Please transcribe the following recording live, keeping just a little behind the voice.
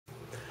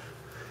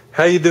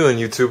How you doing,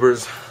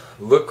 YouTubers?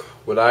 Look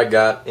what I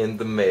got in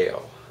the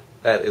mail.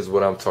 That is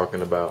what I'm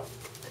talking about.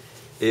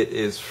 It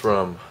is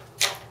from,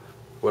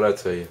 what'd I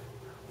tell you?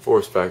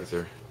 Force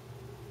Factor.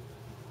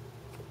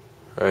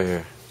 Right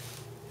here.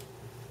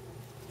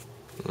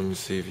 Let me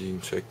see if you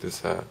can check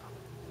this out.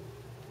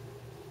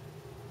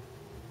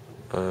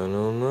 I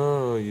don't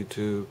know,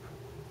 YouTube.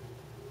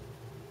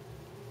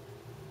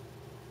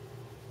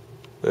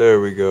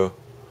 There we go.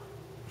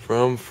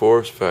 From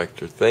Force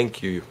Factor.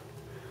 Thank you.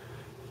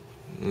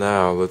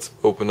 Now let's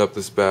open up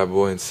this bad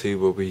boy and see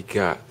what we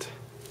got.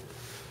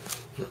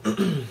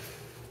 I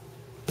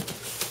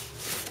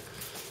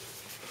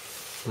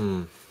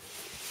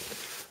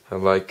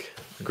like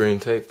the green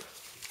tape.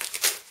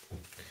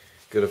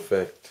 Good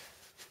effect.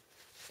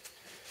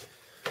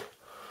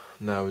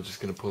 Now we're just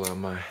gonna pull out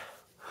my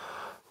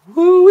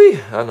woo-wee.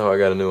 I know I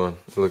got a new one.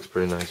 It looks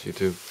pretty nice,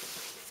 YouTube.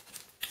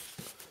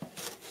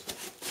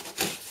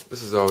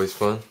 This is always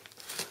fun.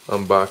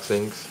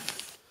 Unboxings.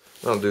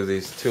 I don't do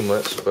these too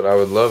much, but I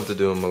would love to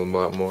do them a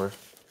lot more.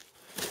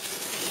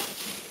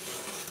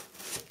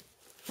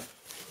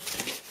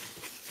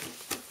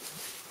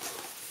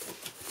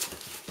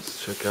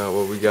 Let's check out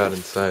what we got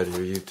inside here,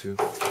 YouTube.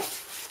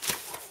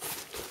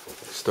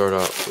 Start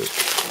off with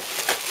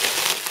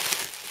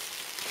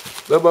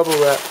the bubble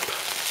wrap.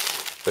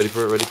 Ready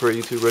for it? Ready for it,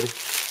 YouTube? Ready?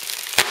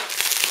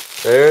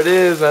 There it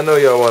is. I know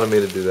y'all wanted me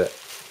to do that.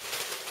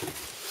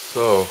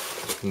 So,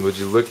 would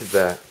you look at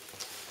that?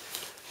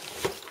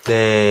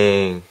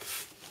 Dang.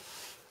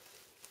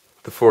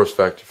 The Force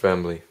Factor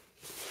family.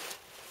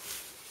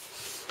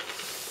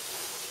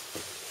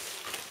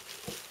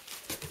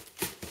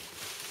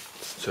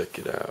 Let's check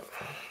it out.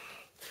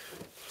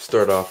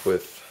 Start off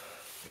with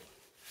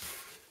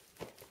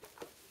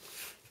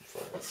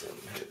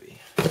something heavy.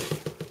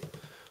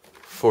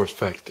 Force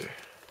Factor.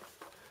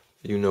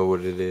 You know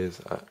what it is.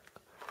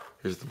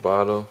 Here's the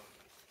bottle.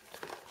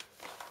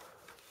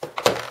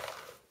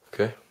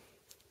 Okay.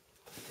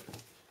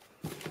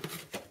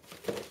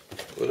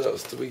 What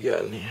else do we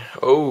got in here?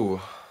 Oh,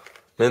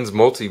 men's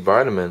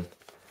multivitamin.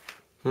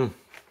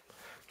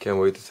 Can't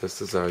wait to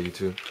test this out,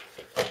 YouTube.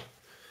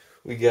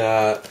 We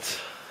got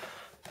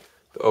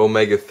the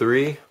Omega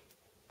 3.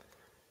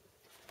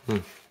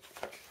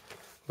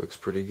 Looks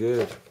pretty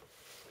good.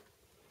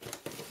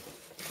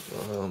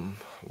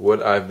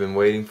 What I've been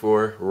waiting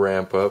for,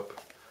 Ramp Up.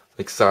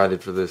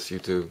 Excited for this,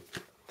 YouTube.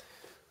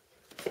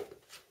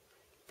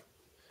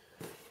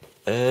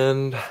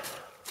 And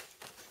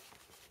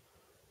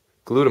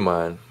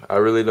glutamine. I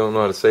really don't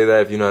know how to say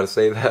that. If you know how to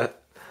say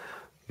that,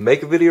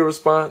 make a video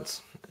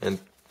response. And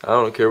I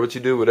don't care what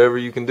you do, whatever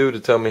you can do to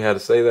tell me how to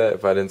say that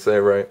if I didn't say it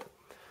right.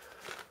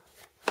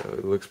 So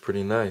it looks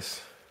pretty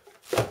nice.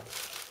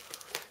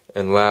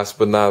 And last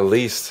but not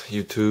least,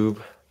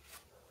 YouTube,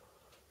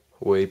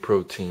 whey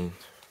protein,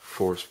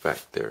 Force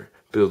Factor.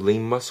 Build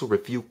lean muscle,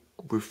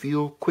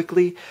 refuel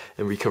quickly,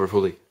 and recover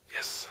fully.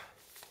 Yes.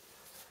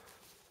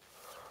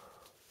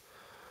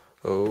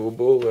 Oh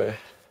boy.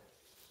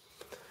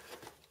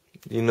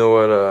 You know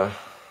what,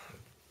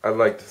 I'd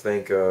like to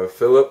thank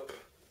Philip.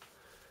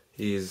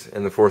 He's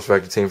in the Force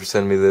Factor team for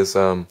sending me this.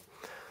 I'm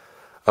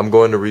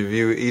going to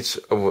review each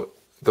of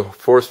the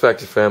Force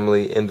Factor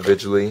family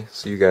individually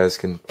so you guys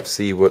can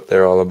see what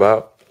they're all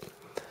about.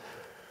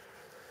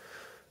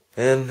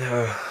 And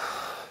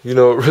you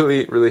know, what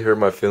really hurt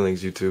my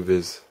feelings, YouTube,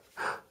 is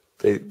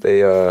they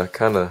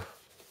kind of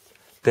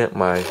dent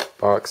my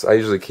box. I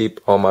usually keep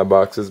all my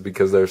boxes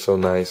because they're so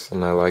nice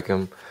and I like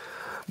them.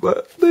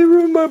 But they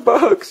ruined my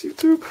box,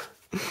 YouTube.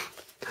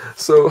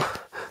 So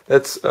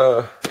that's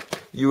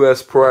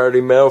U.S.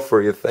 priority mail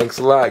for you. Thanks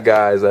a lot,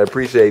 guys. I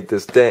appreciate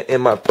this dent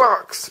in my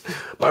box,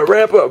 my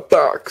Ramp Up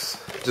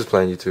box. Just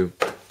playing, YouTube.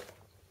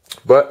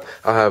 But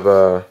I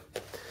have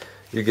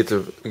you get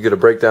a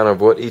breakdown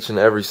of what each and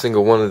every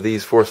single one of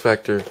these Force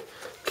Factor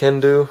can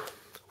do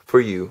for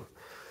you.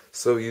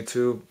 So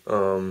YouTube,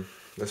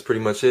 that's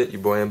pretty much it.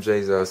 Your boy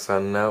MJ's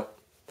signing out.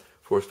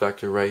 Force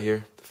Factor right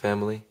here, the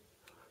family.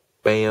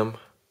 Bam.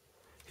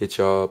 Hit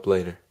y'all up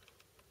later.